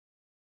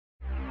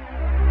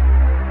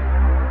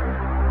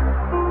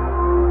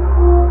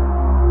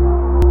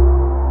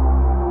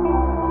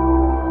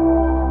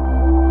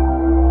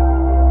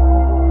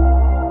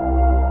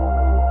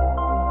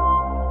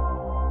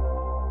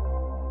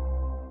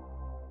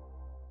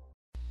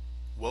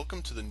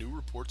Welcome to the New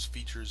Reports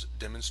Features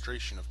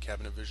demonstration of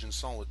Cabinet Vision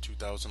Solid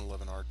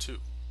 2011 R2.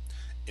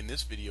 In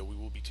this video we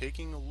will be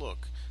taking a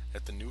look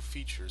at the new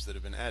features that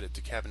have been added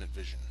to Cabinet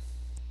Vision.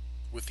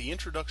 With the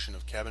introduction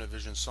of Cabinet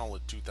Vision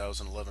Solid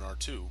 2011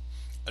 R2,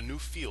 a new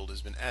field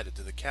has been added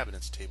to the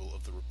Cabinets table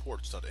of the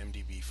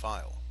reports.mdb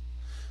file.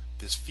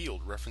 This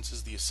field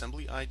references the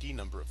assembly ID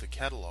number of the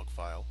catalog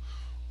file,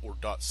 or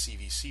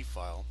 .cvc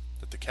file,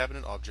 that the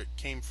cabinet object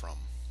came from.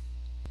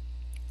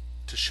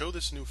 To show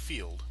this new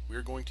field, we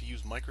are going to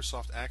use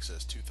Microsoft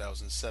Access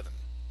 2007.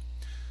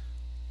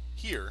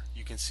 Here,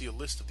 you can see a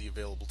list of the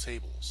available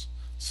tables.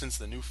 Since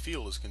the new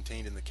field is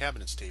contained in the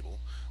Cabinets table,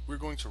 we're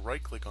going to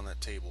right-click on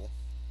that table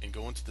and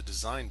go into the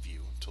Design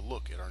view to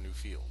look at our new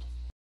field.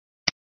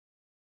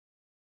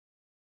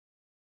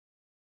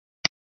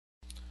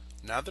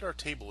 Now that our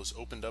table is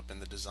opened up in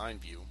the Design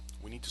view,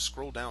 we need to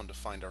scroll down to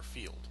find our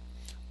field.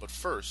 But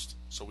first,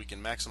 so we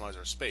can maximize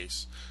our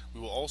space, we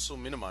will also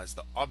minimize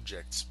the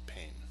Objects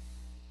pane.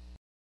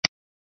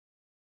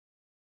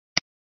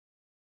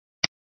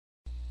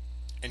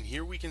 And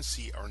here we can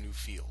see our new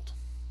field.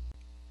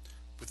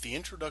 With the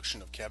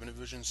introduction of Cabinet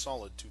Vision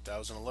Solid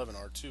 2011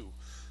 R2,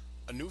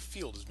 a new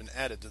field has been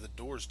added to the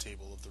Doors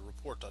table of the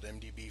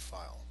report.mdb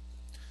file.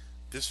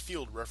 This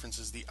field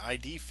references the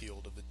ID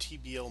field of the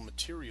TBL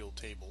material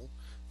table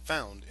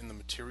found in the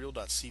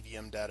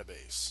material.cvm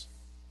database.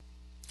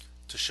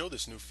 To show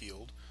this new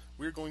field,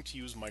 we are going to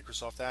use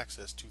Microsoft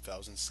Access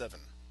 2007.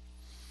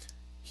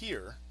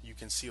 Here, you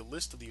can see a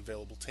list of the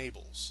available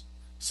tables.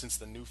 Since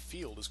the new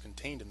field is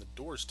contained in the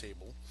Doors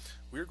table,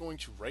 we are going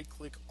to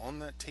right-click on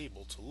that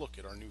table to look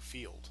at our new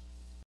field.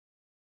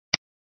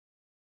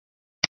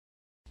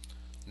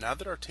 Now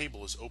that our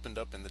table is opened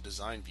up in the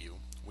Design view,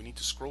 we need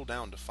to scroll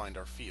down to find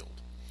our field.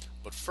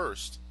 But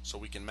first, so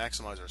we can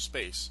maximize our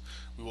space,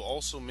 we will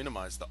also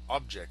minimize the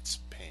Objects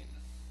pane.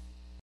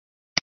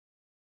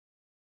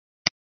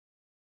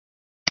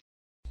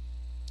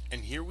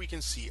 And here we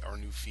can see our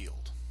new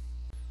field.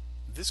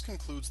 This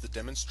concludes the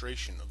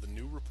demonstration of the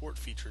new report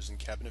features in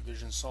Cabinet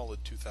Vision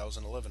Solid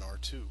 2011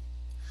 R2.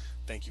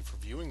 Thank you for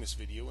viewing this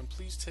video, and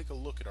please take a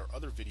look at our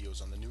other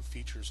videos on the new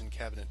features in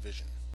Cabinet Vision.